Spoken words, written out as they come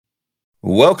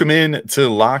Welcome in to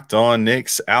Locked On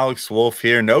Knicks. Alex Wolf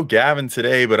here. No Gavin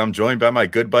today, but I'm joined by my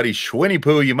good buddy Schwinny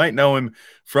Poo. You might know him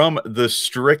from the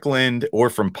Strickland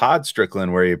or from Pod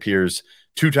Strickland, where he appears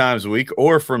 2 times a week,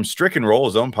 or from Stricken Roll,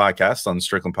 his own podcast on the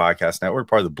Strickland Podcast Network,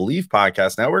 part of the Believe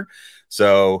Podcast Network.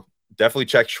 So definitely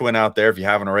check Schwinn out there if you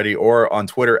haven't already, or on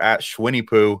Twitter at Schwinny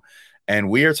Poo. And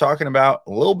we are talking about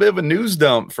a little bit of a news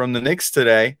dump from the Knicks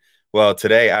today. Well,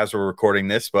 today as we're recording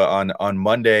this, but on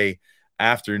Monday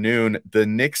afternoon, the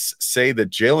Knicks say that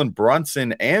Jalen,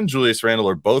 Brunson, and Julius Randle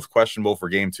are both questionable for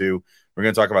game 2. We're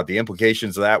going to talk about the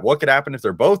implications of that, what could happen if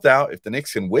they're both out, if the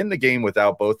Knicks can win the game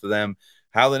without both of them,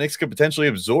 how the Knicks could potentially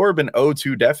absorb an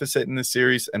 0-2 deficit in this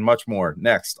series, and much more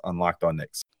next on Locked On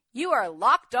Knicks. You are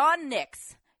Locked On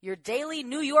Knicks, your daily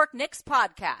New York Knicks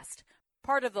podcast,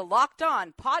 part of the Locked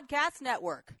On Podcast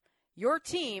Network, your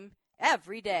team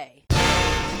every day.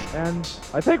 And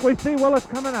I think we see Willis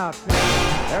coming out.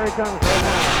 There he comes right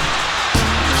now.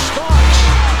 Starks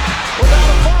without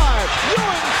a 5.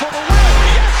 Ewing for the win.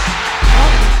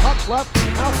 Yes! Up left.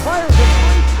 Now fires it.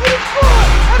 He's good.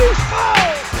 And he's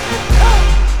fouled.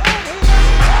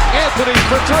 Anthony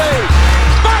for 3.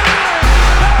 Bang!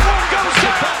 That one goes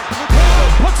down.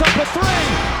 Puts up a 3.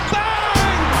 Bang!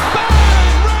 Bang!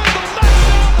 Randle knocks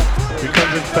down the 3.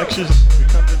 Becomes infectious.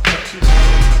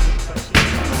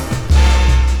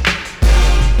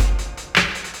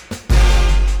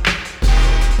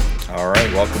 All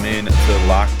right, welcome in to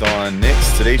Locked On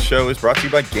Knicks. Today's show is brought to you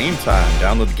by Game Time.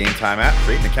 Download the Game Time app,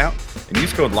 create an account, and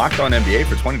use code LOCKEDONNBA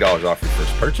for $20 off your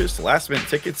first purchase. Last-minute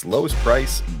tickets, lowest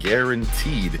price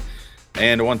guaranteed.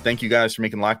 And I want to thank you guys for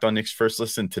making Locked On Knicks first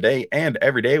listen today and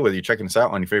every day, whether you're checking us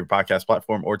out on your favorite podcast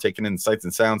platform or taking in the sights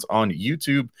and sounds on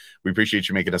YouTube. We appreciate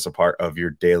you making us a part of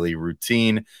your daily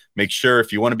routine. Make sure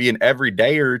if you want to be an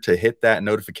everydayer to hit that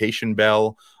notification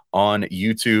bell on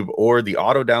YouTube or the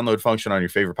auto download function on your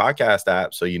favorite podcast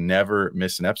app so you never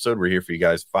miss an episode. We're here for you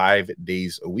guys 5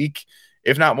 days a week,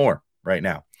 if not more, right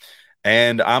now.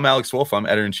 And I'm Alex Wolf. I'm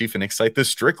editor-in-chief of Knicks site, The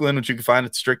Strickland, which you can find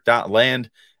at strick.land.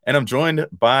 And I'm joined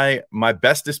by my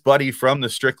bestest buddy from the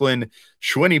Strickland,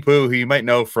 Schwinny Poo, who you might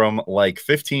know from like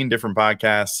 15 different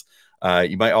podcasts.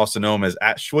 You might also know him as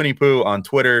at Schwinny Poo on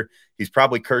Twitter. He's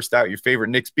probably cursed out your favorite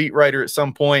Knicks beat writer at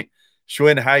some point.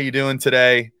 Schwinn, how you doing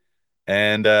today?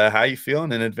 And how you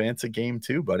feeling in advance of game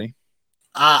 2, buddy?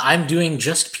 I'm doing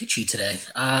just peachy today.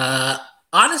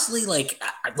 Honestly,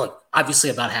 look, obviously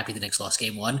I'm not happy the Knicks lost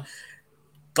game 1,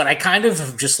 but I kind of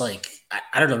am just like,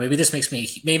 I don't know, maybe this makes me,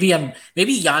 maybe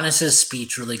Giannis's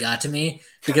speech really got to me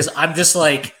because I'm just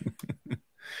like,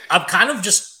 I'm kind of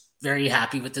just very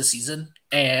happy with this season.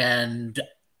 And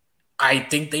I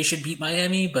think they should beat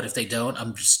Miami, but if they don't,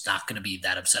 I'm just not going to be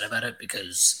that upset about it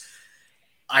because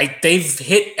they've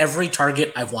hit every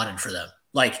target I've wanted for them.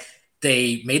 Like,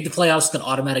 they made the playoffs with an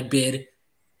automatic bid.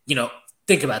 You know,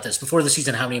 think about this. Before the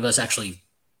season, how many of us actually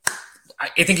 –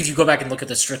 I think if you go back and look at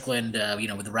the Strickland,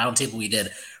 with the roundtable we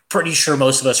did, pretty sure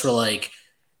most of us were like,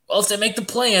 well, if they make the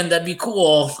play-in, that'd be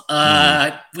cool.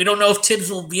 We don't know if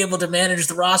Tibbs will be able to manage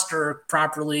the roster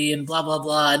properly and blah, blah,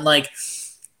 blah. And,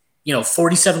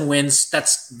 47 wins,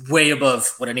 that's way above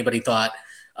what anybody thought.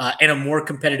 And a more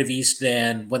competitive East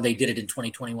than when they did it in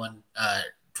 2021,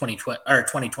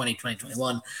 2020,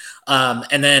 2021.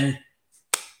 And then,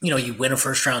 you win a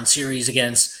first-round series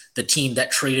against the team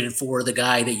that traded for the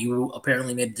guy that you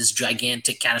apparently made this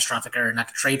gigantic, catastrophic error not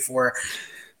to trade for.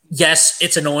 Yes,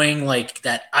 it's annoying like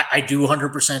that. I do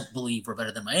 100% believe we're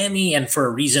better than Miami, and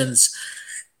for reasons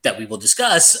that we will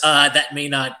discuss, that may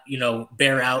not,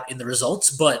 bear out in the results.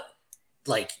 But,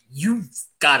 you've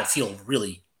got to feel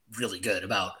really, really good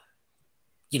about,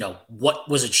 what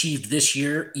was achieved this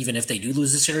year, even if they do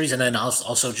lose the series. And then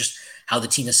also just how the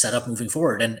team is set up moving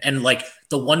forward. And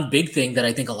the one big thing that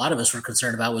I think a lot of us were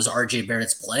concerned about was RJ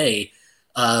Barrett's play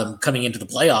coming into the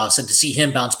playoffs, and to see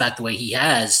him bounce back the way he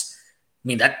has. I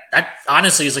mean, that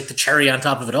honestly is like the cherry on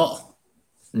top of it all.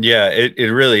 Yeah,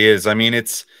 it really is. I mean,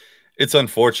 it's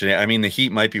unfortunate. I mean, the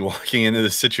Heat might be walking into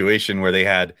this situation where they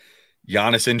had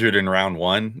Giannis injured in round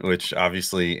 1, which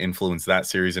obviously influenced that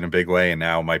series in a big way, and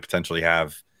now might potentially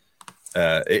have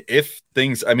if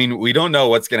things, I mean, we don't know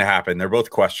what's going to happen. They're both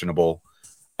questionable,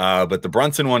 but the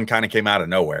Brunson one kind of came out of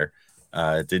nowhere.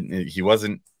 It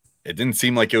didn't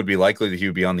seem like it would be likely that he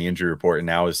would be on the injury report, and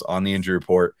now is on the injury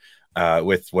report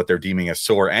with what they're deeming a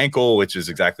sore ankle, which is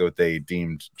exactly what they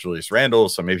deemed Julius Randle.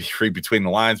 So maybe read between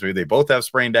the lines, maybe they both have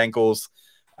sprained ankles.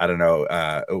 I don't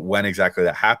know when exactly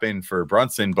that happened for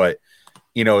Brunson, but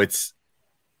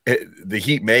the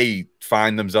Heat may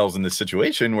find themselves in this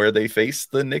situation where they face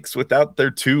the Knicks without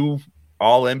their 2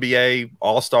 all-NBA,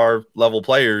 all-star level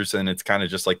players, and it's kind of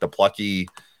just like the plucky,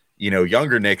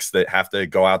 younger Knicks that have to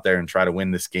go out there and try to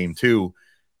win this game too.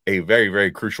 A very,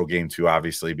 very crucial game too,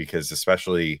 obviously, because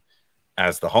especially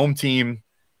as the home team,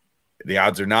 the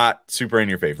odds are not super in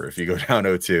your favor if you go down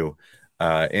 0-2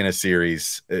 in a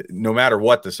series, no matter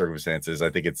what the circumstances. I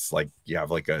think it's like you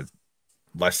have like a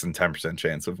less than 10%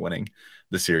 chance of winning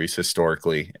the series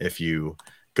historically if you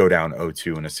go down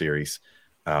 0-2 in a series.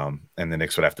 And the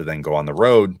Knicks would have to then go on the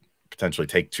road, potentially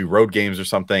take 2 road games or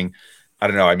something. I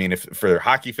don't know. I mean, if for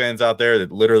hockey fans out there,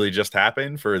 that literally just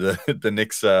happened for the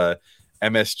Knicks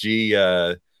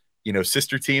MSG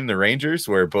sister team, the Rangers,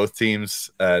 where both teams,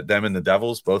 them and the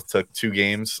Devils, both took 2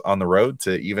 games on the road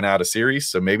to even out a series.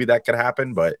 So maybe that could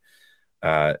happen, but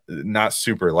not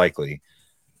super likely.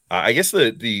 I guess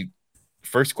the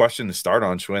first question to start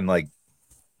on, Schwinn, like,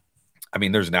 I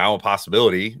mean, there's now a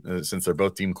possibility, since they're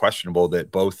both deemed questionable,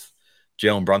 that both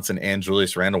Jalen Brunson and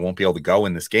Julius Randle won't be able to go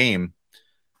in this game.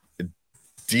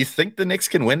 Do you think the Knicks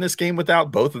can win this game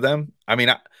without both of them? I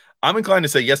mean, I'm inclined to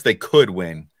say yes, they could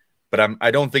win, but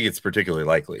I don't think it's particularly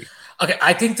likely. Okay,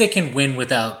 I think they can win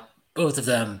without both of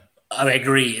them. I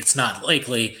agree, it's not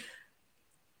likely.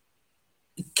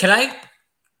 Should I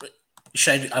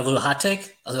do a little hot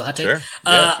take? Sure.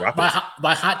 Yeah,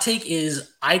 my hot take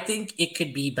is I think it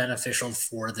could be beneficial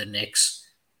for the Knicks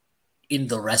in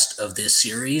the rest of this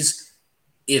series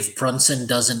if Brunson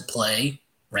doesn't play,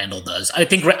 Randle does. I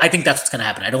think that's what's going to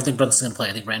happen. I don't think Brunson's going to play.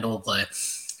 I think Randle will play.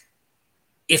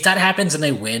 If that happens and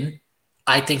they win,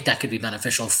 I think that could be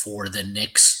beneficial for the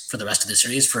Knicks for the rest of the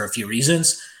series for a few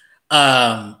reasons.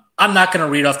 I'm not going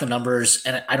to read off the numbers,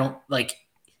 and I don't like.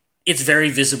 It's very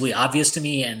visibly obvious to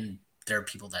me, and there are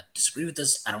people that disagree with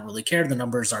this. I don't really care. The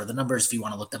numbers are the numbers. If you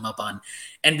want to look them up on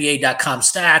NBA.com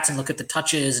stats and look at the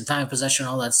touches and time of possession,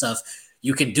 all that stuff,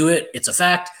 you can do it. It's a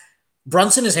fact.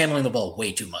 Brunson is handling the ball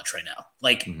way too much right now.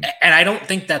 And I don't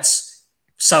think that's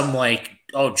some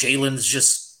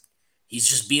Jalen's he's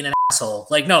just being an asshole.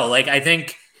 I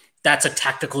think that's a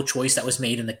tactical choice that was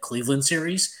made in the Cleveland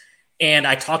series. And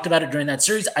I talked about it during that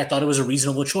series. I thought it was a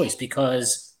reasonable choice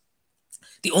because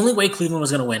the only way Cleveland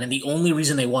was going to win, and the only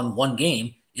reason they won one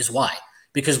game is why?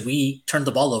 Because we turned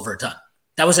the ball over a ton.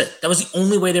 That was it. That was the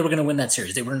only way they were going to win that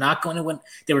series. They were not going to win.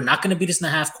 They were not going to beat us in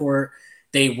the half court.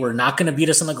 They were not going to beat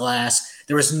us on the glass.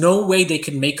 There was no way they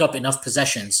could make up enough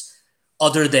possessions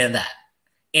other than that.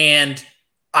 And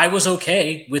I was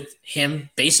okay with him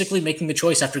basically making the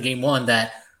choice after game 1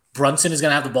 that Brunson is going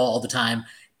to have the ball all the time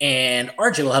and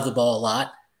RJ will have the ball a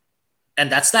lot.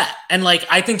 And that's that. And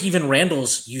I think even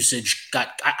Randle's usage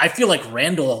I feel like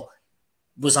Randle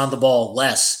was on the ball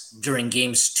less during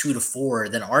games 2 to 4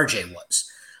 than RJ was,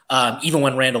 even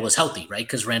when Randle was healthy, right?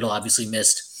 Because Randle obviously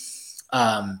missed,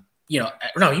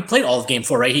 he played all of game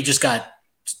 4, right? He just got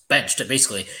benched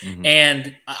basically. Mm-hmm.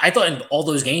 And I thought in all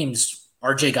those games,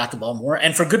 RJ got the ball more,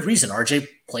 and for good reason. RJ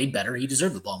played better. He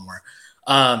deserved the ball more.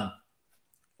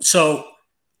 So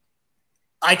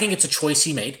I think it's a choice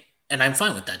he made, and I'm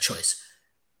fine with that choice.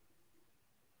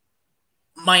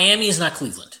 Miami is not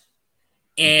Cleveland.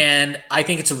 And I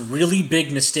think it's a really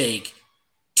big mistake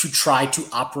to try to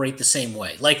operate the same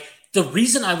way. The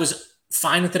reason I was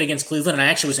fine with it against Cleveland, and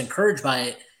I actually was encouraged by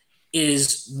it,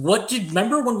 is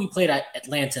remember when we played at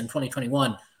Atlanta in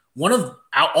 2021, one of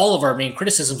all of our main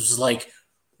criticisms was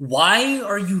why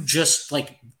are you just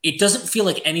it doesn't feel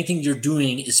like anything you're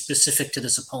doing is specific to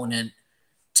this opponent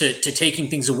to taking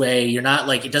things away. You're not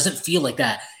it doesn't feel like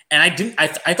that. And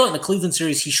I thought in the Cleveland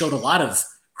series, he showed a lot of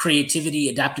creativity,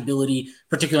 adaptability,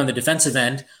 particularly on the defensive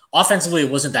end. Offensively, it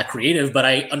wasn't that creative, but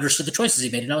I understood the choices he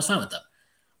made and I was fine with them.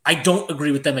 I don't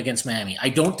agree with them against Miami. I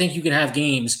don't think you can have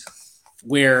games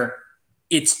where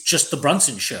it's just the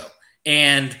Brunson show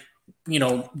and,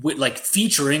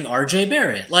 featuring RJ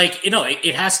Barrett.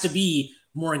 It has to be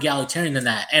more egalitarian than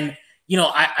that. And,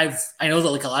 I know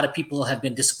that a lot of people have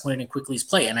been disappointed in Quickly's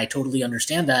play, and I totally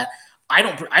understand that. I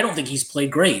don't think he's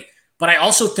played great, but I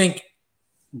also think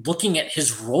looking at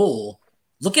his role,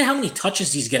 look at how many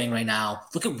touches he's getting right now.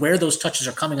 Look at where those touches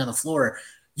are coming on the floor.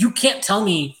 You can't tell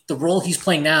me the role he's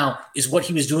playing now is what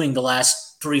he was doing the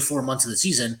last 3-4 months of the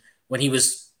season when he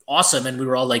was awesome and we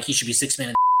were all he should be 6-man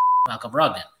and Malcolm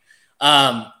Brogdon.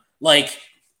 I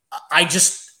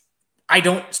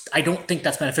don't think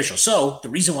that's beneficial. So the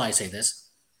reason why I say this,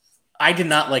 I did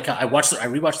not I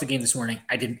rewatched the game this morning.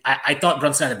 I thought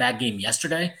Brunson had a bad game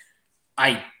yesterday.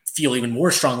 I feel even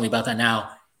more strongly about that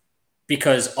now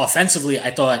because offensively,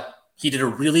 I thought he did a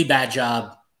really bad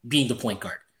job being the point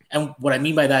guard. And what I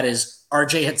mean by that is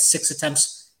RJ had 6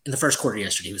 attempts in the first quarter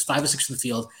yesterday. He was 5 of 6 from the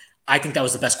field. I think that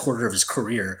was the best quarter of his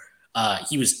career.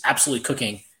 He was absolutely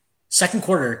cooking. Second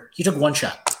quarter, he took 1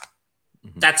 shot.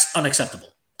 Mm-hmm. That's unacceptable.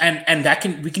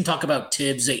 And we can talk about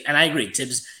Tibbs, and I agree,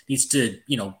 Tibbs needs to,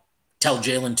 tell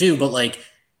Jalen too, but like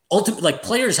ultimately, like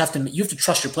players you have to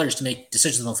trust your players to make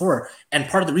decisions on the floor. And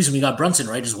part of the reason we got Brunson,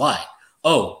 right, is why?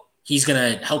 Oh, he's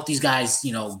gonna help these guys,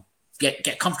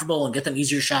 get comfortable and get them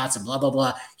easier shots and blah blah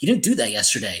blah. He didn't do that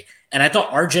yesterday. And I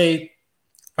thought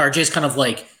RJ's kind of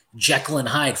like Jekyll and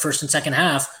Hyde first and second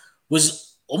half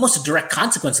was almost a direct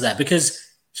consequence of that, because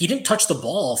he didn't touch the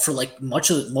ball for like most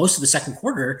of the second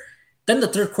quarter. Then the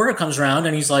third quarter comes around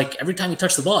and he's like, every time he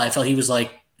touched the ball, I felt he was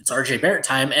like, it's RJ Barrett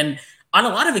time. And on a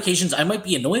lot of occasions, I might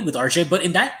be annoyed with RJ, but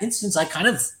in that instance, I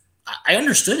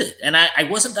understood it. And I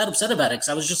wasn't that upset about it, because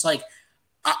I was just like,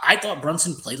 I thought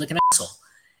Brunson played like an asshole.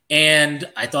 And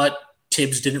I thought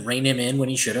Tibbs didn't rein him in when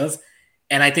he should have.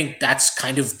 And I think that's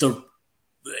kind of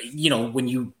when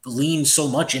you lean so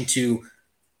much into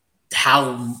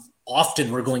how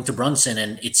often we're going to Brunson,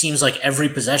 and it seems like every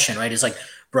possession, right, is like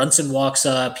Brunson walks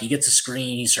up, he gets a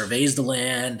screen, he surveys the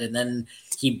land, and then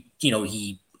he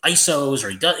ISOs, or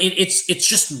he does. It's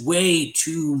just way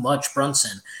too much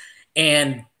Brunson.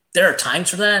 And there are times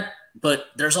for that, but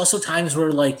there's also times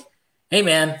where like, hey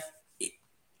man,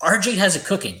 RJ has it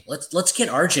cooking. Let's get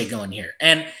RJ going here.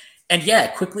 And yeah,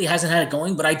 Quickly hasn't had it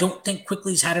going, but I don't think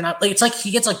Quickly's had enough. Like, it's like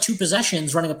he gets like 2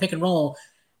 possessions running a pick and roll,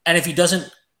 and if he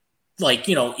doesn't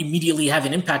immediately have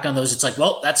an impact on those, it's like,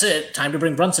 well, that's it. Time to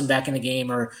bring Brunson back in the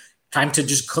game, or time to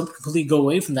just completely go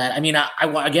away from that. I mean, I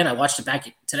watched it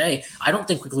back today. I don't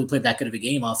think Quickly played that good of a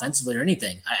game offensively or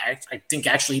anything. I think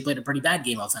actually he played a pretty bad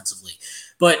game offensively,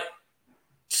 but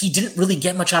he didn't really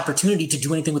get much opportunity to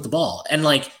do anything with the ball. And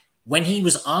like when he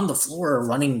was on the floor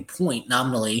running point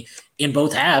nominally in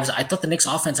both halves, I thought the Knicks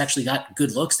offense actually got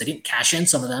good looks. They didn't cash in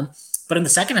some of them, but in the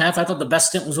second half, I thought the best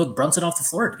stint was with Brunson off the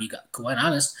floor, to be quite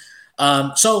honest.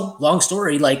 So long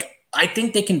story, like I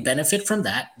think they can benefit from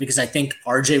that, because I think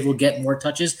RJ will get more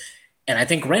touches, and I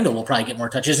think Randle will probably get more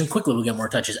touches, and Quickly will get more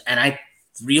touches. And I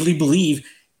really believe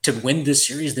to win this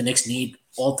series, the Knicks need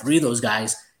all 3 of those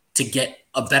guys to get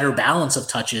a better balance of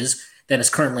touches than is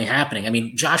currently happening. I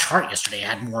mean, Josh Hart yesterday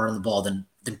had more on the ball than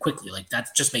Quickly. Like that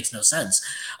just makes no sense.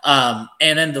 And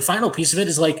then the final piece of it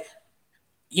is like,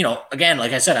 again,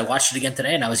 like I said, I watched it again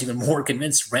today, and I was even more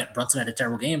convinced Brunson had a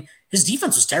terrible game. His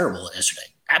defense was terrible yesterday.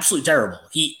 Absolutely terrible.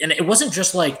 And it wasn't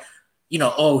just like,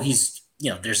 he's,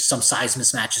 there's some size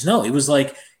mismatches. No, it was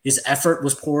like his effort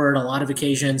was poor on a lot of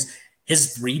occasions.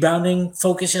 His rebounding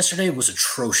focus yesterday was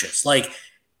atrocious. Like,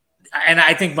 and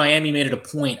I think Miami made it a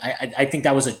point. I think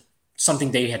that was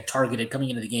something they had targeted coming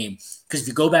into the game. Because if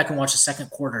you go back and watch the second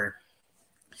quarter,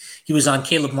 he was on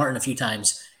Caleb Martin a few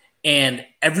times, and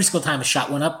every single time a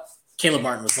shot went up, Caleb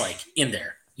Martin was like in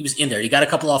there. He was in there. He got a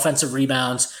couple offensive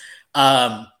rebounds.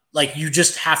 Like you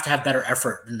just have to have better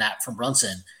effort than that from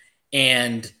Brunson.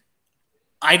 And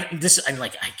I know it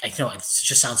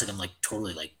just sounds like I'm like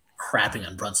totally like crapping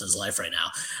on Brunson's life right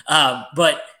now.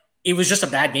 But it was just a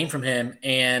bad game from him.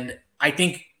 And I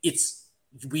think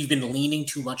we've been leaning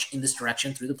too much in this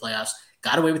direction through the playoffs.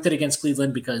 Got away with it against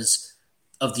Cleveland because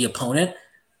of the opponent.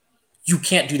 You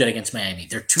can't do that against Miami.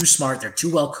 They're too smart. They're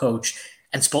too well coached.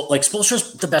 And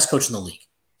Spoelstra's the best coach in the league.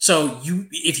 So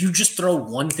if you just throw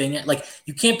one thing at, like,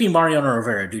 you can't be Mariano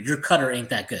Rivera, dude. Your cutter ain't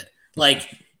that good. Like,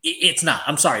 it's not.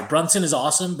 I'm sorry. Brunson is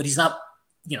awesome, but he's not,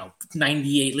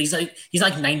 98. He's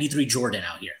like 93 Jordan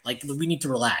out here. Like, we need to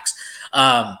relax.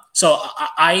 So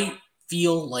I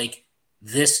feel like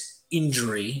this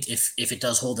injury, if it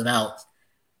does hold him out,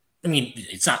 I mean,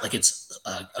 it's not like it's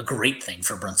a great thing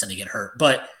for Brunson to get hurt,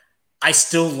 but I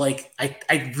still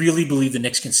I really believe the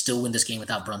Knicks can still win this game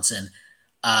without Brunson.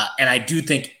 And I do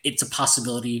think it's a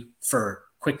possibility for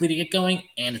Quickly to get going,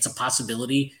 and it's a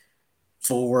possibility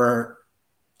for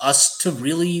us to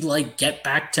really get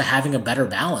back to having a better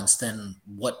balance than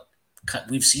what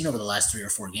we've seen over the last 3 or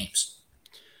 4 games.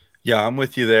 Yeah, I'm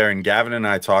with you there. And Gavin and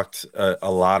I talked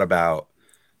a lot about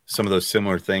some of those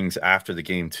similar things after the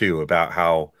game too, about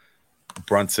how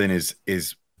Brunson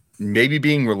is maybe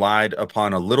being relied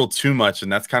upon a little too much,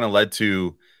 and that's kind of led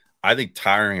to, I think,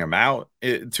 tiring him out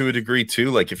to a degree too.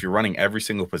 Like if you're running every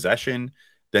single possession,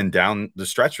 then down the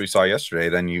stretch we saw yesterday,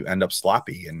 then you end up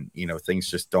sloppy, and things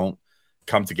just don't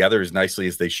come together as nicely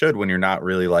as they should when you're not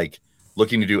really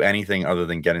looking to do anything other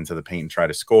than get into the paint and try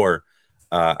to score.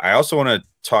 I also want to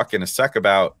talk in a sec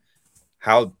about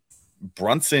how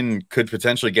Brunson could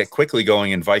potentially get Quickly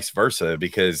going and vice versa,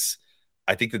 because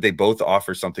I think that they both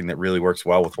offer something that really works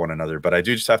well with one another. But I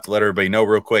do just have to let everybody know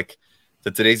real quick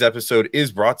that today's episode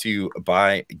is brought to you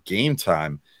by Game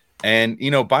Time. And,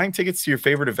 buying tickets to your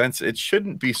favorite events, it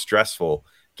shouldn't be stressful.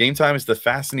 Game Time is the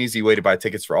fast and easy way to buy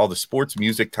tickets for all the sports,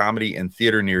 music, comedy, and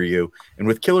theater near you. And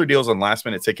with killer deals on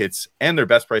last-minute tickets and their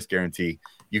best price guarantee,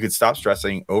 you could stop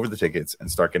stressing over the tickets and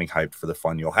start getting hyped for the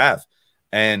fun you'll have.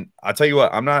 And I'll tell you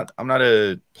what, I'm not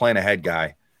a plan ahead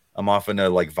guy. I'm often a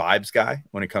like vibes guy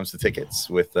when it comes to tickets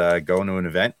with going to an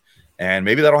event. And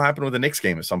maybe that'll happen with the Knicks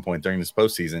game at some point during this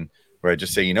postseason where I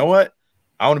just say, you know what?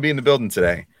 I want to be in the building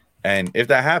today. And if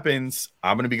that happens,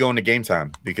 I'm going to be going to Game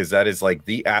Time because that is like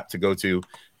the app to go to.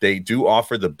 They do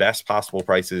offer the best possible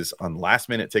prices on last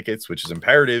minute tickets, which is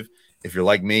imperative if you're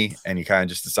like me and you kind of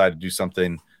just decide to do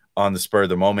something on the spur of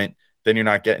the moment. Then you're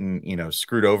not getting,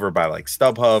 screwed over by like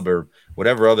StubHub or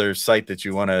whatever other site that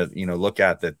you want to, look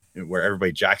at that where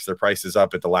everybody jacks their prices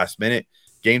up at the last minute.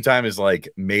 Game Time is like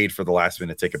made for the last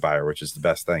minute ticket buyer, which is the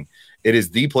best thing. It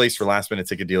is the place for last minute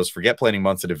ticket deals. Forget planning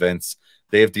months at events.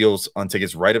 They have deals on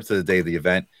tickets right up to the day of the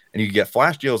event, and you can get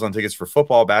flash deals on tickets for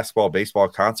football, basketball, baseball,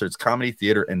 concerts, comedy,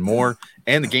 theater, and more.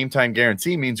 And the Game Time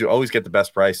guarantee means you always get the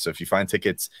best price. So if you find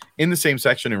tickets in the same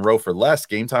section and row for less,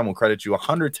 Game Time will credit you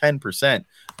 110%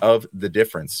 of the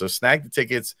difference. So snag the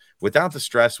tickets without the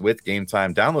stress with Game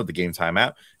Time. Download the Game Time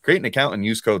app, create an account, and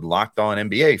use code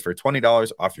LOCKEDONNBA for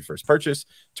 $20 off your first purchase.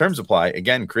 Terms apply.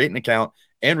 Again, create an account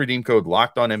and redeem code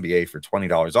LOCKEDONNBA for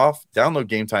 $20 off. Download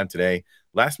Game Time today.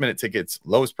 Last minute tickets,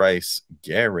 lowest price,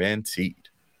 guaranteed.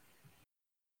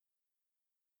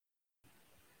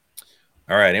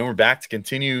 All right, and we're back to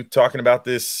continue talking about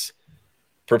this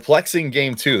perplexing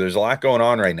game two. There's a lot going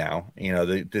on right now.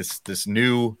 This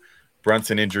new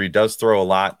Brunson injury does throw a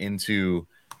lot into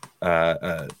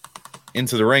the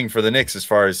ring for the Knicks as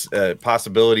far as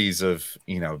possibilities of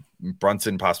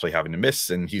Brunson possibly having to miss,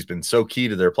 and he's been so key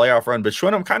to their playoff run. But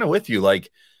Schwinn, I'm kind of with you. Like,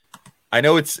 I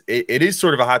know it is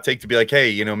sort of a hot take to be like,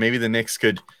 hey, maybe the Knicks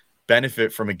could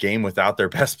benefit from a game without their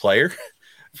best player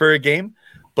for a game,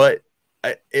 but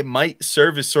it might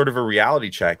serve as sort of a reality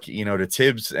check, to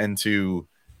Tibbs and to,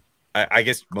 I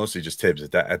guess mostly just Tibbs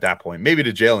at that point, maybe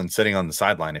to Jalen sitting on the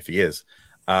sideline if he is,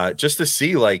 just to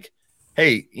see like,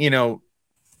 hey,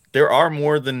 there are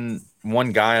more than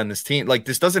one guy on this team. Like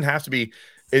this doesn't have to be.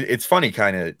 It's funny,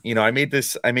 kind of. I made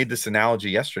this analogy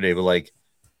yesterday, but like,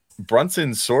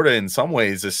 Brunson sort of in some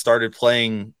ways has started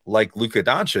playing like Luka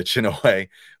Doncic in a way,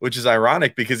 which is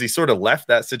ironic because he sort of left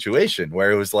that situation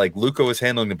where it was like Luka was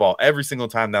handling the ball every single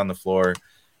time down the floor.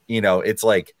 It's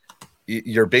like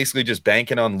you're basically just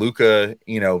banking on Luka,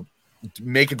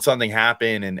 making something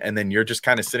happen. And then you're just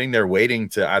kind of sitting there waiting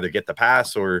to either get the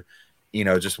pass or,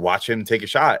 just watch him take a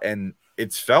shot. And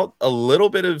it's felt a little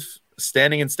bit of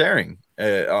standing and staring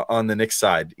on the Knicks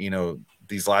side,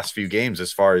 these last few games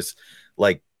as far as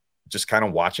like, just kind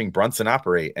of watching Brunson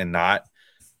operate and not,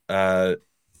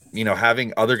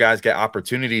 having other guys get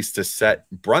opportunities to set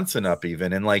Brunson up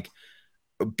even. And like,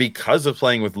 because of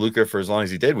playing with Luka for as long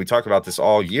as he did, we talk about this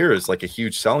all year is like a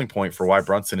huge selling point for why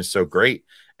Brunson is so great.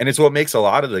 And it's what makes a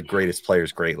lot of the greatest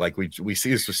players great. Like we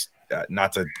see this was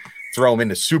not to throw him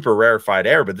into super rarefied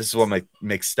air, but this is what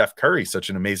makes Steph Curry such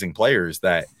an amazing player is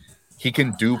that he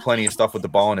can do plenty of stuff with the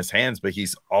ball in his hands, but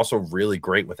he's also really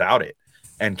great without it.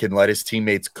 And can let his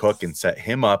teammates cook and set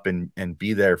him up and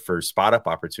be there for spot up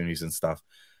opportunities and stuff.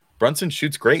 Brunson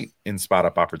shoots great in spot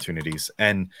up opportunities,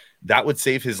 and that would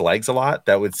save his legs a lot.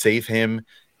 That would save him,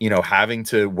 having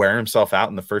to wear himself out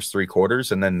in the first three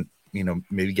quarters and then,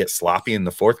 maybe get sloppy in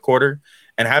the fourth quarter.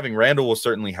 And having Randle will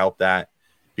certainly help that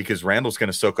because Randle's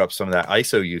going to soak up some of that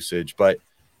ISO usage. But,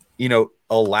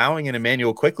 allowing an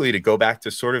Emmanuel quickly to go back to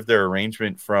sort of their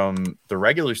arrangement from the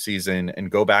regular season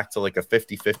and go back to like a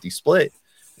 50-50 split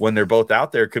when they're both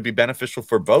out there could be beneficial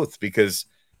for both because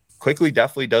Quickly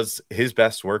definitely does his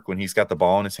best work when he's got the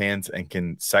ball in his hands and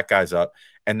can set guys up.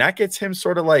 And that gets him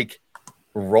sort of like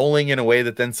rolling in a way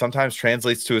that then sometimes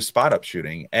translates to a spot up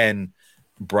shooting. And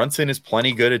Brunson is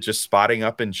plenty good at just spotting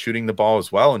up and shooting the ball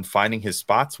as well and finding his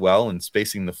spots well and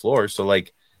spacing the floor. So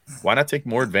like, why not take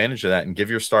more advantage of that and give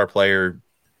your star player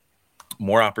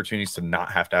more opportunities to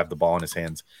not have to have the ball in his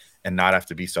hands and not have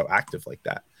to be so active like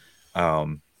that.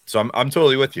 So I'm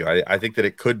totally with you. I think that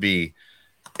it could be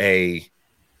a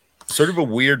sort of a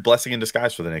weird blessing in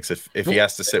disguise for the Knicks if he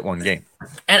has to sit one game.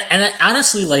 And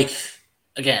honestly, like,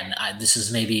 again, this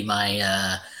is maybe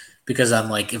my because I'm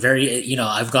like very,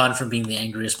 I've gone from being the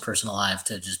angriest person alive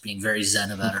to just being very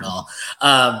zen about it all.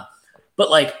 But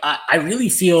like, I really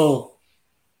feel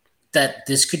that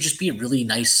this could just be a really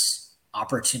nice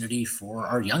opportunity for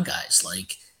our young guys.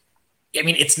 Like, I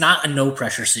mean, it's not a no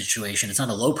pressure situation. It's not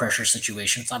a low pressure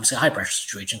situation. It's obviously a high pressure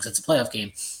situation because it's a playoff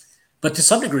game. But to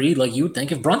some degree, like you would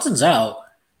think if Brunson's out,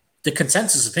 the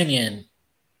consensus opinion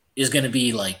is going to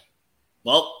be like,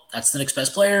 well, that's the Knicks'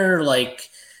 best player. Like,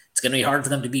 it's going to be hard for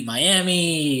them to beat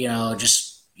Miami.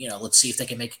 Let's see if they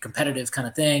can make it competitive kind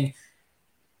of thing.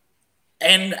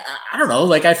 And I don't know.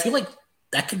 Like, I feel like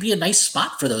that could be a nice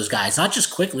spot for those guys. Not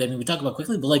just Quickly. I mean, we talk about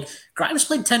Quickly, but like Grimes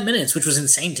played 10 minutes, which was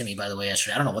insane to me, by the way,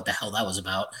 yesterday. I don't know what the hell that was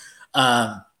about.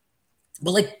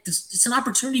 But like, it's an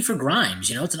opportunity for Grimes,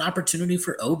 it's an opportunity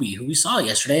for Obi, who we saw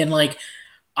yesterday. And like,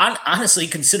 honestly,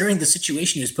 considering the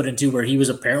situation he was put into where he was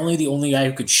apparently the only guy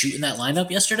who could shoot in that lineup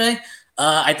yesterday,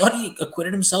 I thought he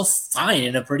acquitted himself fine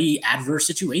in a pretty adverse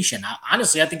situation.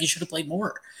 Honestly, I think he should have played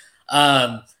more.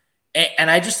 And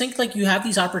I just think like you have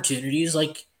these opportunities,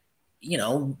 like,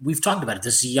 we've talked about it.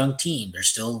 This is a young team. They're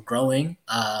still growing.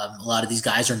 A lot of these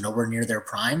guys are nowhere near their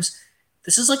primes.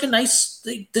 This is like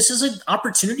this is an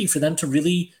opportunity for them to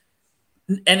really,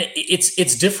 and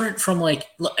it's different from like,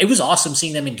 it was awesome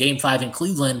seeing them in Game 5 in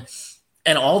Cleveland,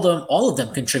 and all of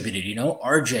them contributed,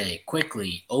 RJ,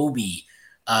 Quickly, Obi,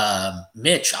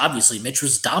 Mitch. Obviously, Mitch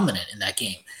was dominant in that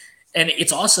game. And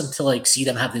it's awesome to like see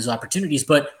them have these opportunities,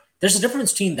 but there's a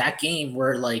difference between that game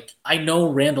where like, I know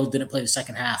Randle didn't play the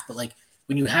second half, but like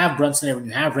when you have Brunson there, when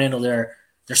you have Randle there,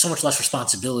 there's so much less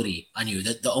responsibility on you.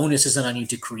 That the onus isn't on you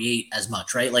to create as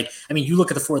much, right? Like, I mean, you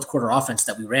look at the fourth quarter offense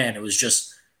that we ran, it was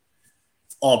just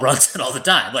all Brunson all the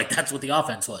time. Like, that's what the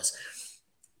offense was.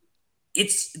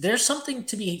 There's something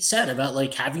to be said about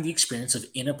like having the experience of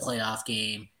in a playoff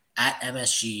game at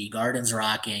MSG, Gardens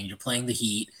rocking, you're playing the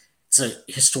Heat. It's a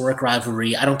historic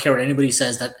rivalry. I don't care what anybody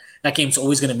says, that game's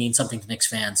always going to mean something to Knicks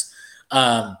fans.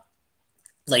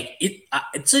 Like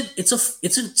it's a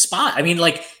spot. I mean,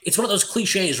 like it's one of those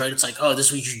cliches, right? It's like, oh, this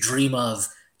is what you dream of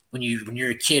when you're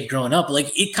a kid growing up.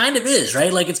 Like it kind of is,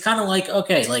 right? Like it's kind of like,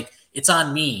 okay, like it's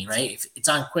on me, right? It's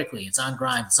on Quickly, it's on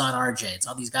Grimes, it's on RJ, it's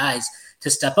all these guys to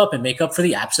step up and make up for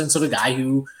the absence of a guy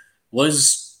who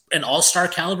was an all-star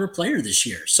caliber player this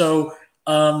year. So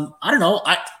I don't know.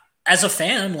 As a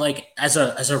fan, like as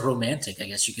a romantic, I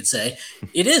guess you could say,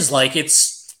 it is like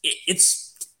it's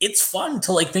fun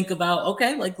to like think about,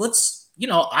 okay, like let's,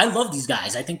 I love these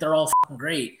guys. I think they're all fucking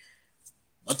great.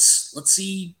 Let's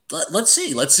see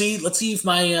if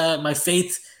my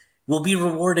faith will be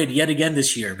rewarded yet again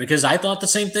this year, because I thought the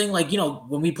same thing. Like,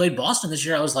 when we played Boston this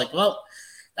year, I was like, well,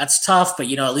 that's tough,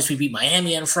 but at least we beat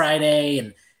Miami on Friday.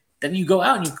 And then you go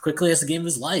out and you Quickly has the game of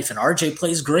his life, and RJ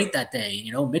plays great that day.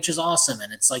 Mitch is awesome.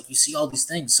 And it's like, you see all these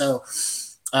things. So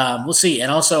we'll see.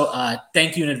 And also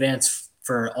thank you in advance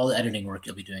for all the editing work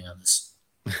you'll be doing on this.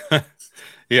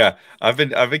 Yeah, I've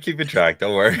been keeping track.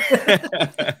 Don't worry.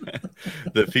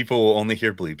 The people will only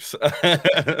hear bleeps.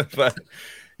 But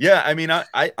yeah, I mean,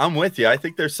 I'm with you. I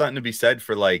think there's something to be said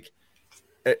for like,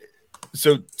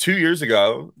 so 2 years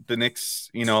ago, the Knicks,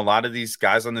 a lot of these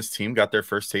guys on this team got their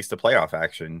first taste of playoff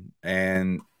action.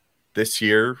 And this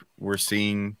year we're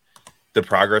seeing the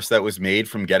progress that was made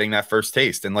from getting that first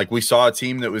taste. And like, we saw a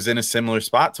team that was in a similar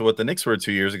spot to what the Knicks were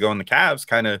 2 years ago, and the Cavs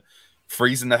kind of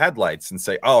freeze in the headlights and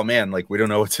say, oh man, like we don't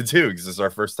know what to do because this is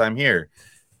our first time here.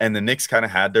 And the Knicks kind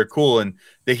of had their cool. And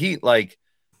the Heat, like,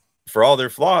 for all their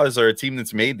flaws, are a team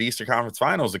that's made the Eastern Conference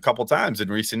Finals a couple times in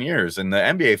recent years, and the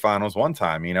NBA Finals one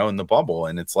time, in the bubble.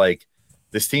 And it's like,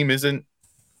 this team isn't,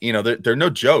 they're no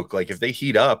joke. Like, if they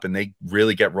heat up and they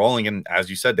really get rolling, and as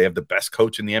you said, they have the best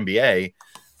coach in the NBA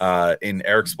in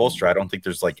Eric Spoelstra. I don't think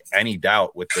there's like any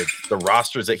doubt with the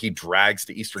rosters that he drags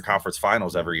to Eastern Conference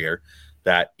Finals every year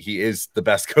that he is the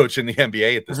best coach in the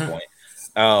NBA at this point.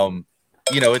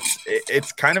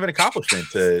 It's kind of an accomplishment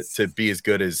to be as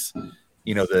good as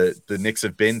the Knicks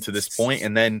have been to this point.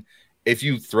 And then if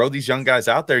you throw these young guys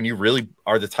out there and you really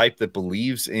are the type that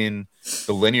believes in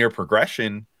the linear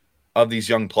progression of these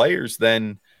young players,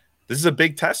 then this is a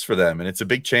big test for them. And it's a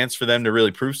big chance for them to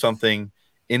really prove something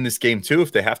in this game too,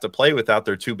 if they have to play without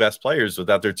their two best players,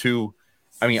 without their two,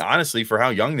 I mean, honestly, for how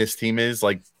young this team is,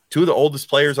 like two of the oldest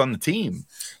players on the team.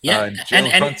 Yeah.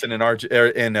 Jalen Brunson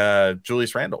and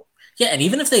Julius Randle. Yeah. And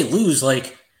even if they lose,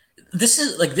 like, this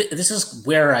is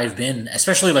where I've been,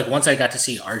 especially like once I got to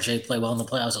see RJ play well in the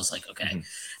playoffs, I was like, okay,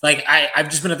 like I've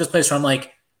just been at this place where I'm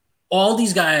like, all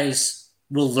these guys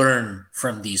will learn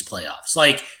from these playoffs.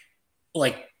 Like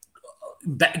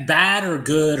bad or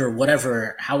good or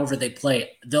whatever, however they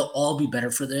play, they'll all be better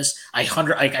for this.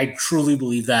 I truly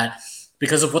believe that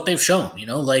because of what they've shown,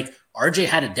 like RJ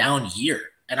had a down year,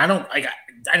 and I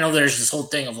know there's this whole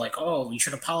thing of like, oh, we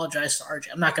should apologize to RJ.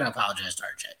 I'm not going to apologize to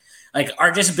RJ. Like,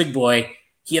 RJ's a big boy.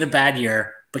 He had a bad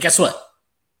year, but guess what?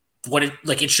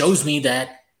 It shows me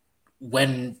that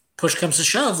when push comes to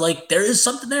shove, like, there is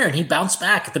something there, and he bounced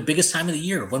back at the biggest time of the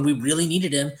year when we really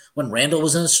needed him, when Randle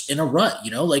was in a rut,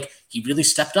 like, he really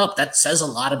stepped up. That says a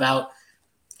lot about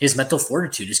his mental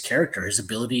fortitude, his character, his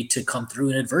ability to come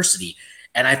through in adversity.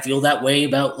 And I feel that way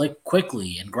about, like,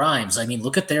 Quickly and Grimes. I mean,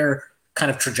 look at their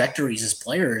kind of trajectories as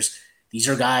players. These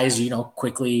are guys,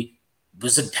 Quickly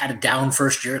had a down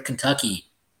first year at Kentucky,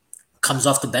 comes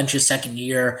off the bench his second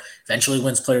year, eventually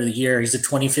wins player of the year. He's a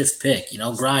 25th pick.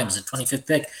 Grimes, a 25th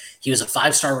pick. He was a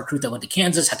 5-star recruit that went to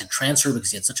Kansas, had to transfer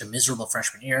because he had such a miserable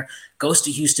freshman year, goes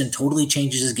to Houston, totally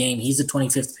changes his game. He's the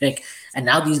 25th pick. And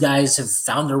now these guys have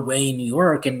found their way in New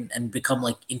York and become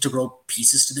like integral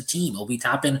pieces to the team. Obi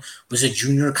Toppin was a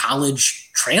junior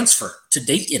college transfer to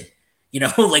Dayton.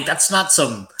 Like that's not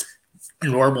some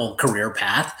normal career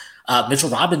path. Mitchell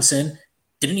Robinson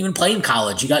didn't even play in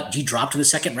college. He dropped to the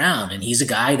second round, and he's a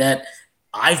guy that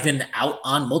I've been out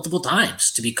on multiple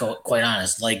times, to be quite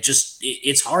honest. Like, just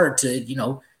it's hard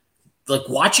to, like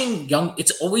watching young. It's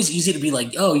always easy to be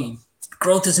like, oh,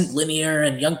 growth isn't linear,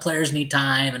 and young players need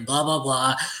time, and blah blah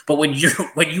blah. But when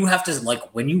you have to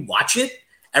when you watch it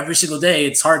every single day,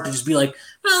 it's hard to just be like,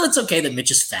 well, it's okay that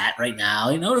Mitch is fat right now.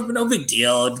 No big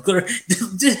deal.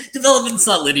 Development's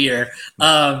not linear.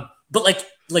 But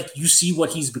like you see what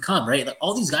he's become, right? Like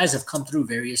all these guys have come through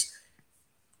various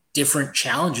different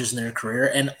challenges in their career,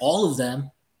 and all of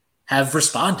them have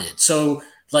responded. So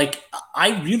like,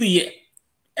 I really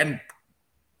am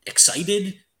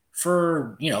excited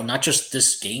for, not just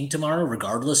this game tomorrow,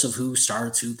 regardless of who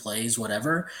starts, who plays,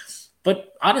 whatever,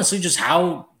 but honestly, just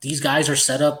how these guys are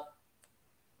set up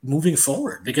moving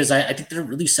forward, because I think they're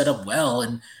really set up well.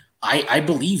 And I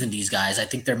believe in these guys. I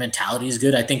think their mentality is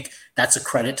good. I think that's a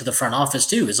credit to the front office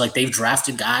too. Is like they've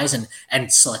drafted guys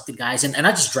and selected guys, and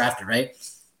not just drafted, right?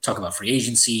 Talk about free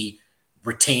agency,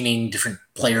 retaining different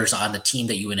players on the team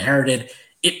that you inherited.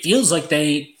 It feels like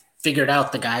they figured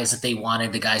out the guys that they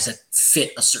wanted, the guys that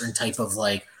fit a certain type of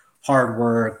like hard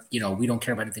work, we don't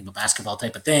care about anything but basketball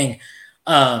type of thing.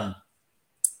 And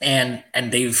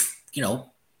they've,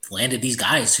 landed these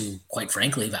guys who, quite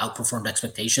frankly, have outperformed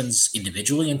expectations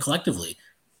individually and collectively.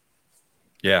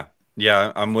 Yeah,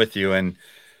 I'm with you. And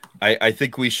I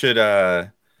think we should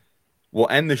we'll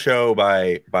end the show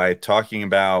by talking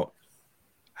about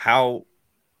how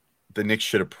the Knicks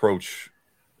should approach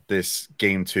this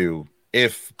game 2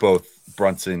 if both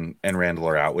Brunson and Randle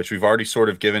are out, which we've already sort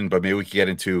of given, but maybe we could get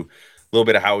into a little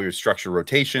bit of how we would structure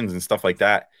rotations and stuff like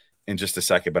that in just a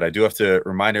second. But I do have to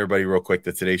remind everybody real quick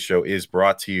that today's show is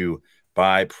brought to you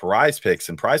by Prize Picks.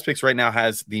 And Prize Picks right now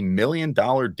has the $1 million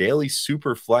daily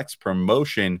super flex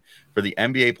promotion for the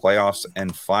NBA playoffs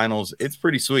and finals. It's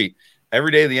pretty sweet.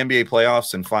 Every day of the NBA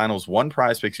playoffs and finals, one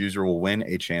Prize Picks user will win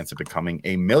a chance of becoming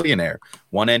a millionaire.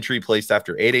 One entry placed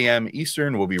after 8 a.m.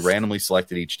 Eastern will be randomly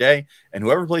selected each day, and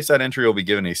whoever placed that entry will be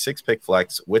given a 6-pick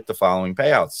flex with the following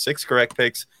payouts. 6 correct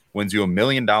picks wins you $1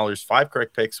 million, 5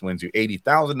 correct picks wins you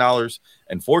 $80,000,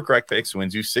 and 4 correct picks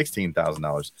wins you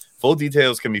 $16,000. Full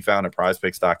details can be found at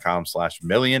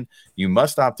prizepicks.com/million. You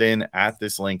must opt in at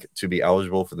this link to be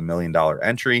eligible for the $1 million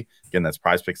entry. Again, that's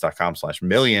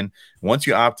prizepicks.com/million. Once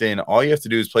you opt in, all you have to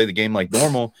do is play the game like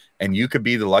normal, and you could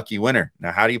be the lucky winner.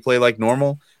 Now, how do you play like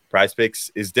normal? Prize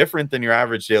Picks is different than your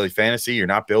average daily fantasy. You're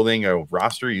not building a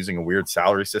roster using a weird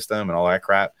salary system and all that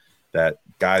crap that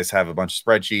guys have a bunch of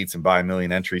spreadsheets and buy a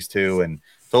million entries to and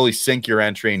totally sync your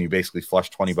entry, and you basically flush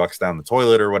 $20 down the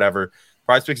toilet or whatever.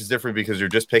 Prize Picks is different because you're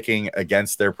just picking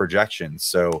against their projections.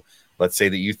 So let's say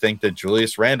that you think that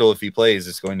Julius Randle, if he plays,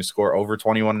 is going to score over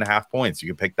 21.5 points. You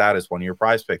can pick that as one of your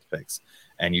Prize Picks picks.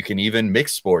 And you can even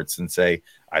mix sports and say,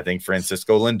 I think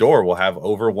Francisco Lindor will have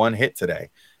over 1 hit today,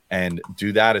 and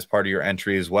do that as part of your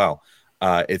entry as well.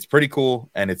 It's pretty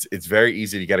cool, and it's very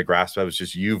easy to get a grasp of. It's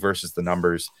just you versus the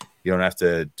numbers. You don't have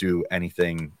to do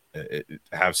anything,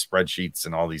 have spreadsheets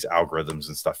and all these algorithms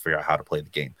and stuff, figure out how to play the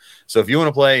game. So if you want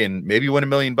to play and maybe win $1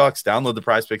 million, download the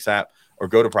Prize Picks app or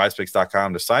go to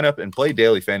prizepicks.com to sign up and play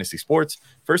daily fantasy sports.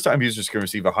 First-time users can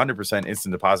receive a 100%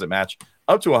 instant deposit match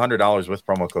up to $100 with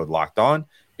promo code Locked On.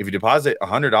 If you deposit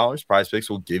 $100, Prize Picks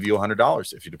will give you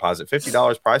 $100. If you deposit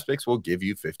 $50, Prize Picks will give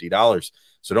you $50.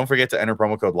 So don't forget to enter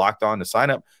promo code Locked On to sign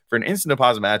up for an instant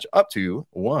deposit match up to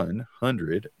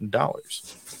 $100.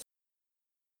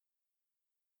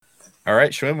 All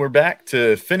right, Schwinn, we're back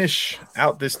to finish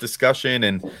out this discussion.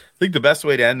 And I think the best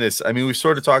way to end this, I mean, we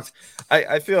sort of talked,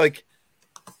 I feel like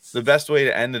the best way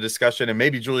to end the discussion, and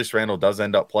maybe Julius Randle does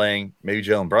end up playing, maybe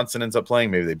Jalen Brunson ends up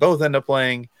playing, maybe they both end up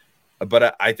playing.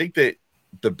 But I think that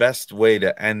the best way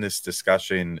to end this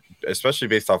discussion, especially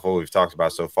based off what we've talked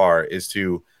about so far, is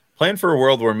to plan for a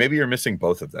world where maybe you're missing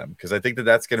both of them. Because I think that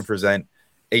that's going to present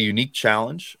a unique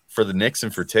challenge for the Knicks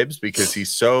and for Tibbs, because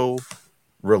he's so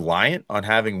reliant on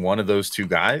having one of those two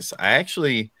guys.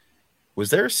 Was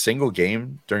there a single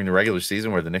game during the regular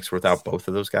season where the Knicks were without both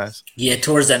of those guys? Yeah,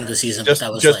 towards the end of the season, just, but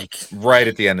that was just like right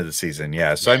at the end of the season.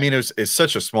 Yeah. So, I mean, it's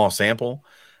such a small sample.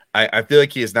 I feel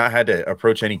like he has not had to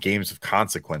approach any games of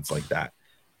consequence like that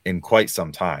in quite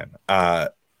some time.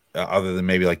 other than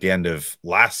maybe like the end of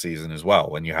last season as well,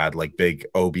 when you had like big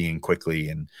Obi and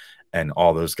Quickly and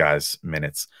all those guys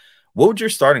minutes. What would your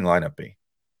starting lineup be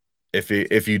if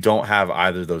you don't have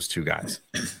either of those two guys?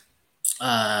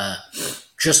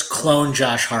 Just clone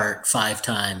Josh Hart 5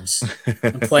 times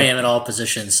and play him at all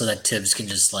positions so that Tibbs can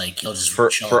just like he'll just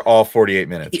for all 48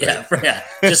 minutes. Yeah, right? yeah.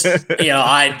 Just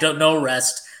I don't know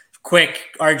rest.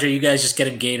 Quick, RJ, you guys just get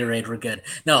him Gatorade. We're good.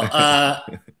 No,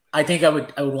 I think I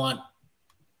would want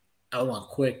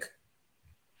Quick,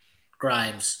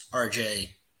 Grimes, RJ,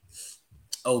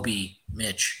 Obi,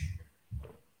 Mitch,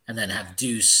 and then have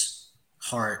Deuce,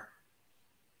 Hart,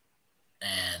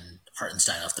 and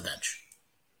Hartenstein off the bench.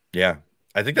 Yeah.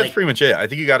 I think that's pretty much it. I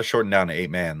think you got to shorten down to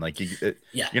 8-man. Like you're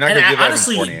not going to give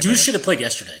honestly, Deuce should have played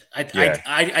yesterday.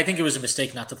 I think it was a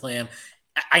mistake not to play him.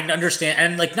 I understand,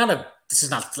 and like it's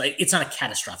not a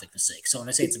catastrophic mistake. So when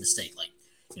I say it's a mistake, like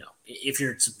if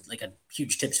you're like a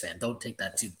huge Tips fan, don't take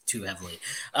that too heavily.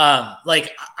 I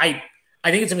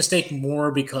think it's a mistake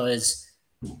more because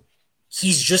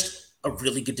he's just a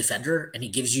really good defender, and he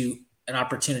gives you an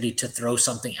opportunity to throw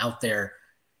something out there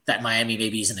that Miami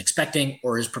maybe isn't expecting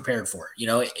or is prepared for.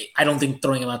 I don't think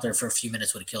throwing him out there for a few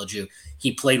minutes would have killed you.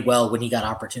 He played well when he got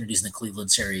opportunities in the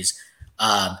Cleveland series.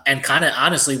 And kind of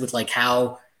honestly with like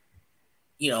how,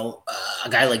 a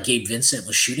guy like Gabe Vincent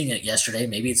was shooting it yesterday,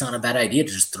 maybe it's not a bad idea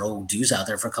to just throw Deuce out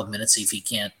there for a couple minutes, see if he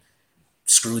can't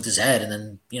screw with his head and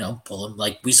then, pull him.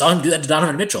 Like we saw him do that to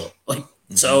Donovan Mitchell.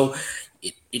 So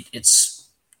it's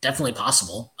definitely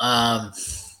possible.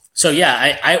 So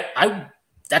yeah, I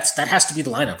that has to be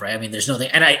the lineup, right? I mean, there's nothing,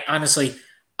 and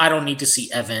I don't need to see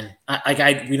Evan.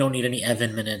 We don't need any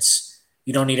Evan minutes.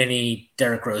 You don't need any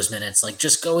Derrick Rose minutes. Like,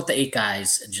 just go with the 8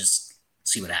 guys and just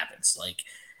see what happens. Like,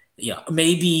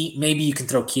 maybe you can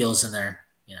throw Keels in there.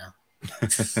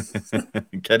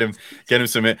 Get him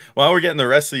some. While we're getting the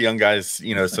rest of the young guys, some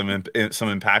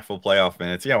impactful playoff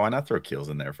minutes. Yeah, why not throw Keels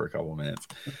in there for a couple of minutes?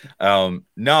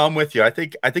 No, I'm with you. I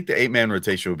think the 8-man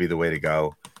rotation would be the way to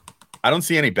go. I don't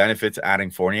see any benefits adding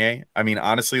Fournier. I mean,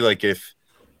 honestly, like if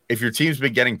your team's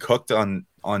been getting cooked on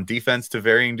defense to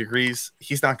varying degrees,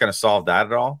 he's not going to solve that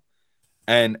at all.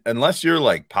 And unless you're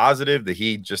like positive that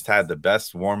he just had the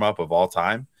best warm up of all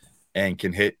time and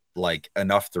can hit like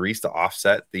enough threes to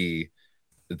offset the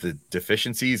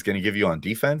deficiency he's going to give you on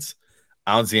defense,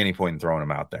 I don't see any point in throwing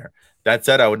him out there. That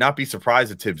said, I would not be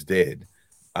surprised if Tibbs did,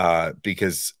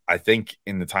 because I think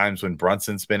in the times when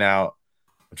Brunson's been out,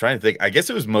 I'm trying to think. I guess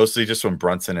it was mostly just when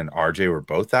Brunson and RJ were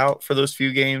both out for those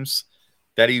few games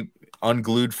that he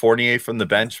unglued Fournier from the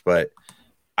bench. But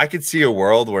I could see a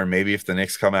world where maybe if the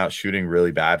Knicks come out shooting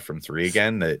really bad from 3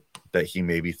 again, that he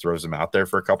maybe throws him out there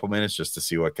for a couple minutes just to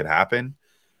see what could happen.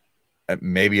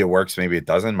 Maybe it works, maybe it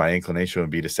doesn't. My inclination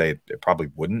would be to say it probably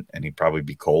wouldn't, and he'd probably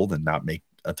be cold and not make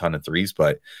a ton of threes.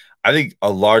 But I think a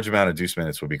large amount of Deuce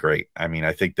minutes would be great. I mean,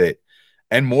 I think that,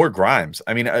 and more Grimes.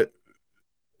 I mean,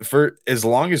 for as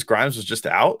long as Grimes was just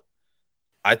out,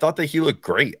 I thought that he looked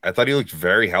great. I thought he looked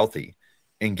very healthy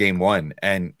in game 1,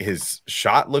 and his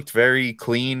shot looked very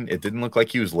clean. It didn't look like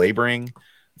he was laboring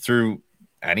through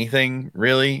anything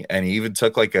really. And he even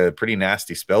took like a pretty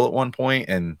nasty spill at one point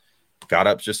and got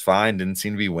up just fine. Didn't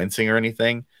seem to be wincing or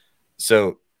anything.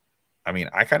 So, I mean,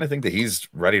 I kind of think that he's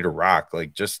ready to rock.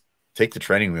 Like, just take the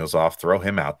training wheels off, throw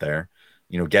him out there,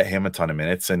 get him a ton of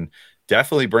minutes, and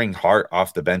definitely bring Hart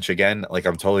off the bench again. Like,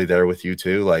 I'm totally there with you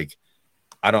too. Like,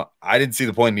 I didn't see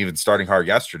the point in even starting Hart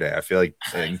yesterday. I feel like,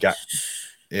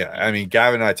 I mean,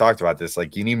 Gavin and I talked about this.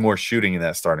 Like, you need more shooting in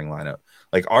that starting lineup.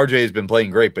 Like, RJ has been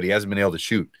playing great, but he hasn't been able to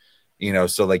shoot,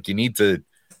 so like you need to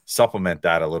supplement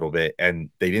that a little bit. And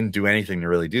they didn't do anything to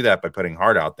really do that by putting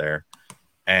Hart out there,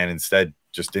 and instead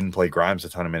just didn't play Grimes a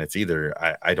ton of minutes either.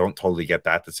 I don't totally get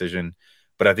that decision.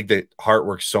 But I think that Hart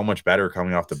works so much better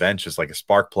coming off the bench as like a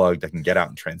spark plug that can get out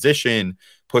in transition,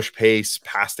 push pace,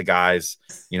 pass the guys,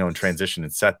 in transition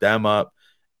and set them up,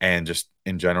 and just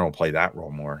in general play that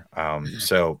role more.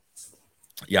 So,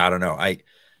 yeah, I don't know.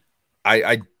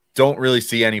 I don't really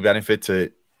see any benefit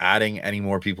to adding any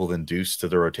more people than Deuce to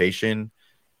the rotation.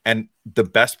 And the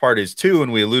best part is too,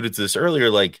 and we alluded to this earlier,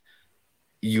 like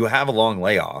you have a long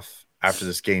layoff after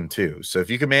this game too. So if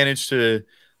you can manage to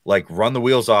like run the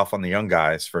wheels off on the young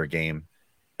guys for a game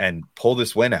and pull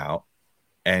this win out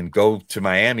and go to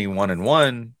Miami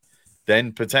 1-1,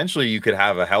 then potentially you could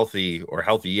have a healthy or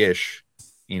healthy-ish,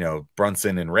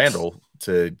 Brunson and Randle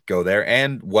to go there,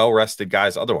 and well-rested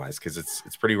guys otherwise, because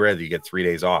it's pretty rare that you get 3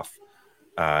 days off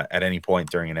at any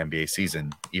point during an NBA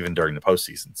season, even during the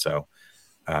postseason. So,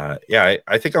 I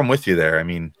think I'm with you there. I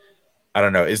mean, I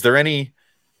don't know. Is there any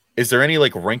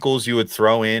like wrinkles you would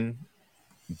throw in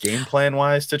game plan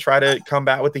wise to try to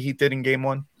combat what the Heat did in game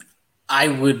 1? I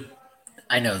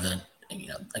know that,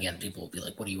 again, people will be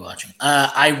like, what are you watching?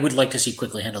 I would like to see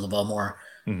Quickly handle the ball more.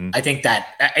 Mm-hmm. I think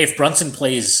that if Brunson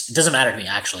plays, it doesn't matter to me,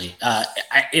 actually.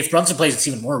 If Brunson plays, it's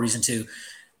even more reason to,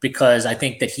 because I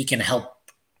think that he can help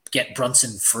get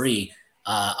Brunson free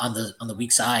on the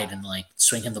weak side and like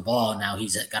swing him the ball. Now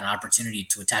he's got an opportunity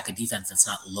to attack a defense that's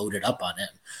not loaded up on him.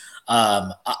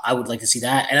 I would like to see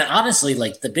that. And honestly,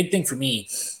 like the big thing for me,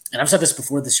 and I've said this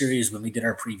before the series when we did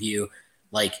our preview,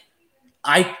 like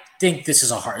I think this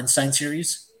is a Hartenstein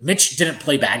series. Mitch didn't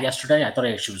play bad yesterday. I thought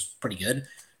he actually was pretty good,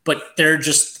 but they're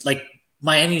just like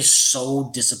Miami's so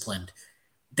disciplined.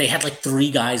 They had like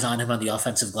 3 guys on him on the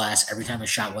offensive glass every time a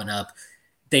shot went up.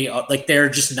 They're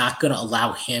just not going to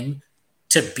allow him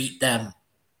to beat them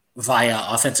via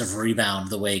offensive rebound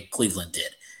the way Cleveland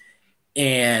did.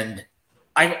 And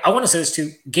I want to say this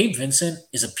too. Gabe Vincent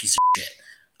is a piece of shit.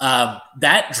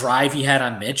 That drive he had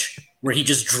on Mitch where he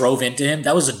just drove into him,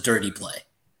 that was a dirty play.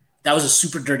 That was a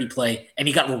super dirty play, and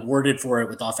he got rewarded for it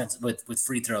with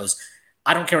free throws.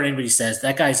 I don't care what anybody says.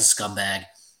 That guy's a scumbag,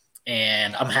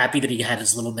 and I'm happy that he had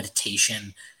his little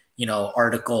meditation,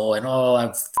 article, and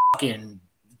I've fucking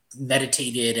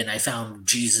meditated and I found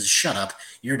Jesus. Shut up.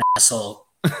 You're an asshole.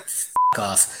 Fuck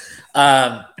off.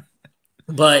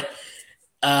 But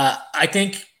I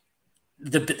think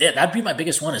that'd be my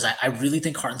biggest one is I really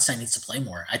think Hartenstein needs to play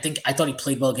more. I thought he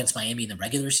played well against Miami in the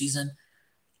regular season.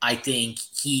 I think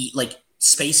he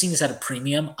spacing is at a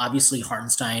premium. Obviously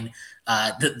Hartenstein,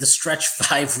 the stretch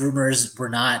 5 rumors were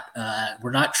not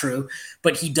true,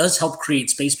 but he does help create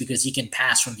space because he can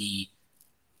pass from the,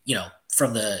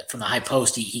 from the high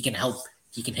post. He can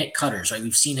hit cutters, right?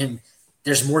 We've seen him.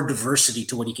 There's more diversity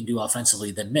to what he can do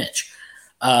offensively than Mitch.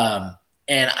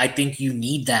 And I think you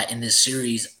need that in this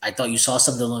series. I thought you saw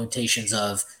some of the limitations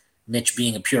of Mitch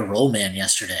being a pure roll man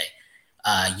yesterday.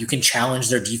 You can challenge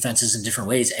their defenses in different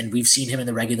ways. And we've seen him in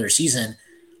the regular season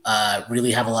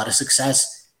really have a lot of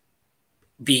success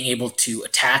being able to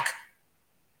attack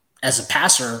as a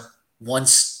passer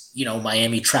once,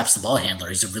 Miami traps the ball handler.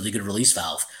 He's a really good release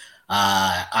valve.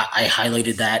 I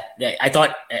highlighted that. I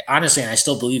thought, honestly, and I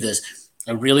still believe this,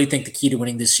 I really think the key to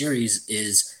winning this series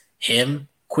is him,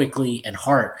 Quickly, and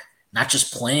Hart, not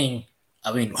just playing.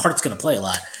 I mean, Hart's going to play a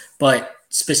lot, but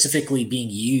specifically being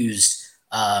used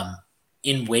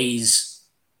in ways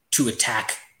to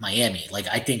attack Miami. Like,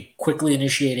 I think Quickly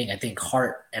initiating, I think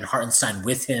Hart and Hartenstein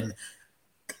with him.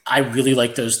 I really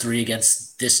like those 3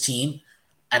 against this team,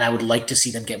 and I would like to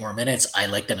see them get more minutes. I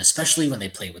like them, especially when they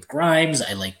play with Grimes.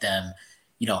 I like them.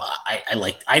 I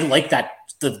like that.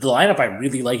 The lineup I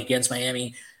really like against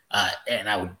Miami, and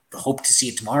I would hope to see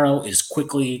it tomorrow, is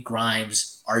Quickly,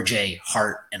 Grimes, RJ,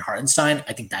 Hart, and Hartenstein.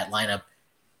 I think that lineup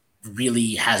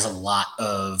really has a lot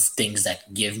of things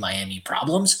that give Miami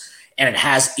problems, and it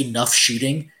has enough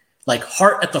shooting. Like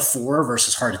Hart at the 4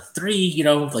 versus Hart at 3,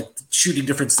 like shooting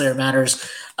difference there matters.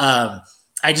 I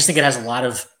just think it has a lot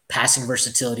of passing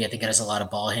versatility. I think it has a lot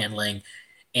of ball handling,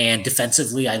 and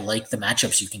defensively, I like the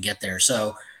matchups you can get there.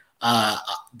 So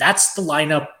that's the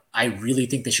lineup I really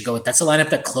think they should go with. That's the lineup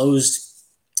that closed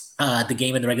the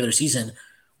game in the regular season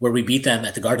where we beat them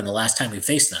at the Garden the last time we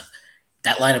faced them.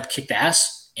 That lineup kicked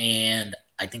ass, and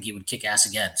I think it would kick ass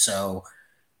again. So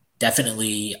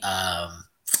definitely, I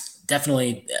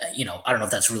don't know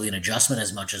if that's really an adjustment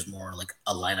as much as more like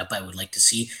a lineup I would like to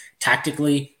see.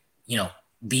 Tactically,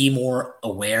 be more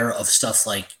aware of stuff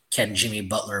like, can Jimmy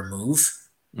Butler move?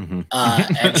 Mm-hmm.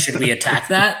 And should we attack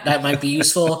that? That might be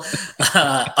useful.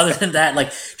 Other than that,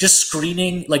 just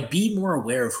screening, be more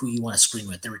aware of who you want to screen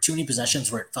with. There were too many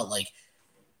possessions where it felt like,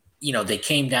 they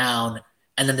came down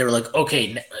and then they were like,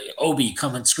 okay, Obi,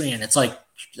 come and screen. And it's like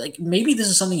maybe this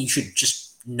is something you should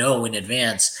just know in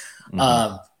advance.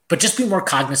 Mm-hmm. But just be more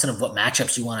cognizant of what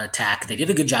matchups you want to attack. They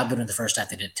did a good job of it in the first half.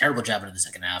 They did a terrible job of it in the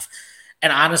second half.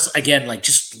 And honestly, again,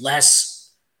 just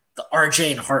less the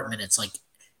RJ and Hart minutes.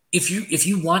 If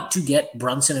you want to get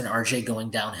Brunson and RJ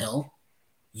going downhill,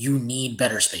 you need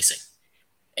better spacing.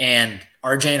 And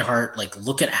RJ and Hart,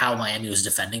 look at how Miami was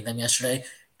defending them yesterday.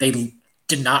 They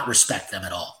did not respect them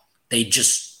at all. They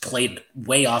just played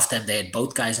way off them. They had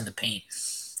both guys in the paint.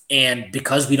 And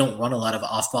because we don't run a lot of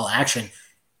off-ball action,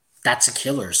 that's a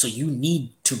killer. So you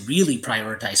need to really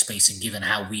prioritize spacing given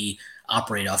how we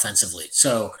operate offensively.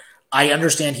 So I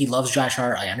understand he loves Josh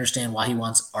Hart. I understand why he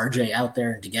wants RJ out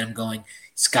there and to get him going.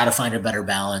 He's got to find a better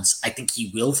balance. I think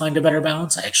he will find a better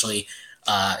balance. I actually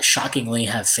shockingly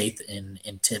have faith in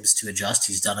Tibbs to adjust.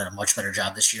 He's done a much better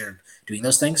job this year doing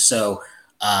those things. So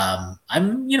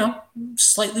I'm,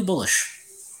 slightly bullish.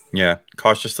 Yeah,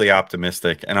 cautiously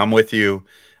optimistic. And I'm with you.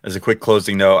 As a quick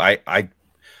closing note,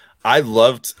 I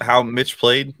loved how Mitch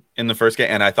played in the first game,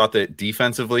 and I thought that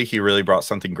defensively he really brought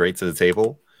something great to the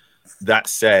table. That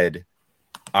said,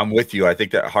 I'm with you. I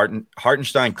think that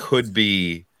Hartenstein could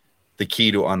be the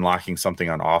key to unlocking something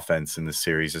on offense in this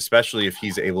series, especially if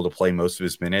he's able to play most of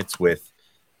his minutes with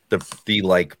the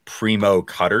like primo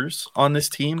cutters on this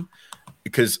team,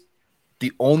 because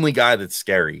the only guy that's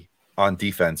scary on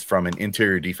defense from an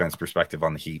interior defense perspective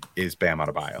on the Heat is Bam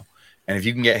Adebayo. And if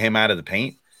you can get him out of the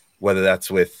paint, whether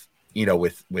that's with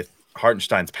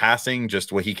Hartenstein's passing,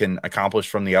 just what he can accomplish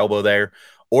from the elbow there,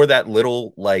 or that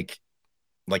little like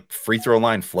free throw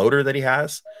line floater that he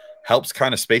has, helps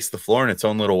kind of space the floor in its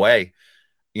own little way.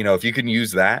 If you can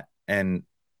use that and,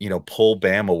 pull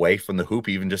Bam away from the hoop,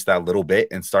 even just that little bit,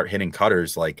 and start hitting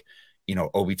cutters like,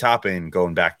 Obi Toppin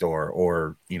going backdoor,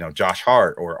 or, Josh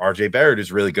Hart or RJ Barrett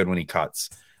is really good when he cuts.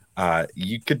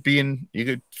 You could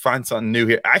find something new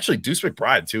here. Actually, Deuce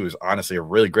McBride too is honestly a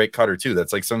really great cutter too.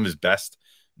 That's like some of his best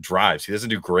drives. He doesn't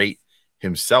do great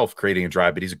himself creating a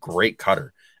drive, but he's a great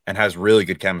cutter and has really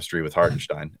good chemistry with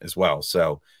Hartenstein as well.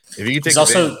 So if you can take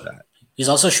advantage of that. He's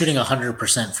also shooting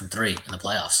 100% from 3 in the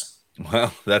playoffs.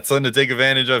 Well, that's something to take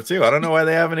advantage of too. I don't know why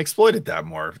they haven't exploited that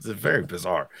more. It's very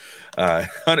bizarre.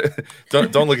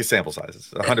 Don't look at sample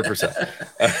sizes.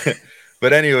 100%.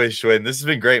 But anyway, Schwinn, this has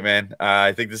been great, man.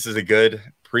 I think this is a good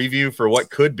preview for what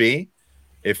could be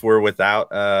if we're without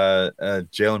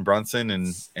Jalen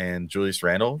Brunson and Julius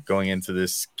Randle going into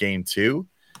this game 2.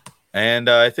 And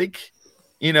I think,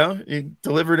 you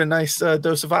delivered a nice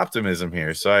dose of optimism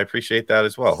here. So I appreciate that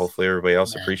as well. Hopefully everybody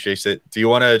else appreciates it. Do you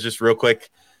want to just real quick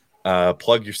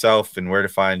plug yourself and where to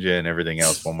find you and everything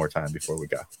else one more time before we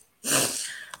go?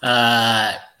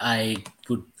 I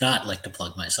would not like to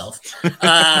plug myself.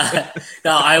 No,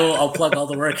 I'll plug all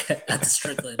the work at the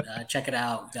Strickland. Check it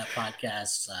out. We've got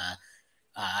podcasts.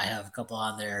 I have a couple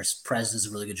on there. Prez does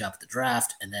a really good job at the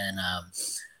draft. And then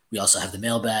we also have the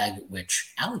mailbag,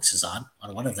 which Alex is on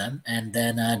one of them. And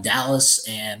then Dallas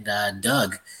and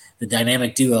Doug, the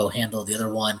dynamic duo, handle the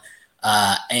other one.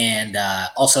 And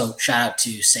also shout out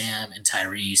to Sam and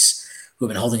Tyrese, who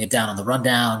have been holding it down on the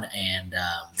rundown, and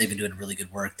they've been doing really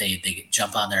good work. They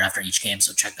jump on there after each game,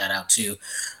 so check that out too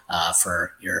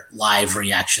for your live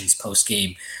reactions post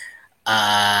game.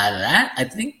 That I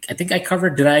think I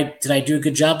covered. Did I do a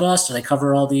good job, boss? Did I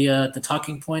cover all the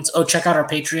talking points? Oh, check out our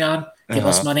Patreon. Give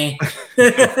us money.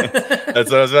 That's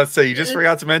what I was about to say. You just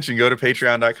forgot to mention, go to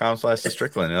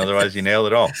patreon.com/thestrickland. Otherwise, you nailed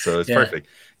it all. So it's perfect.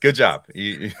 Good job.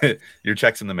 Your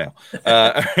check's in the mail.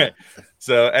 All right.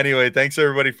 So anyway, thanks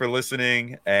everybody for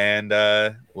listening. And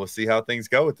we'll see how things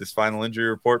go with this final injury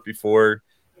report before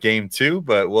game 2.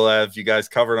 But we'll have you guys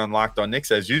covered on Locked On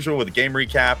Knicks as usual with a game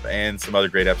recap and some other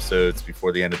great episodes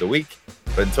before the end of the week.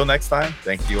 But until next time,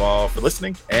 thank you all for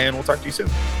listening, and we'll talk to you soon.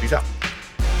 Peace out.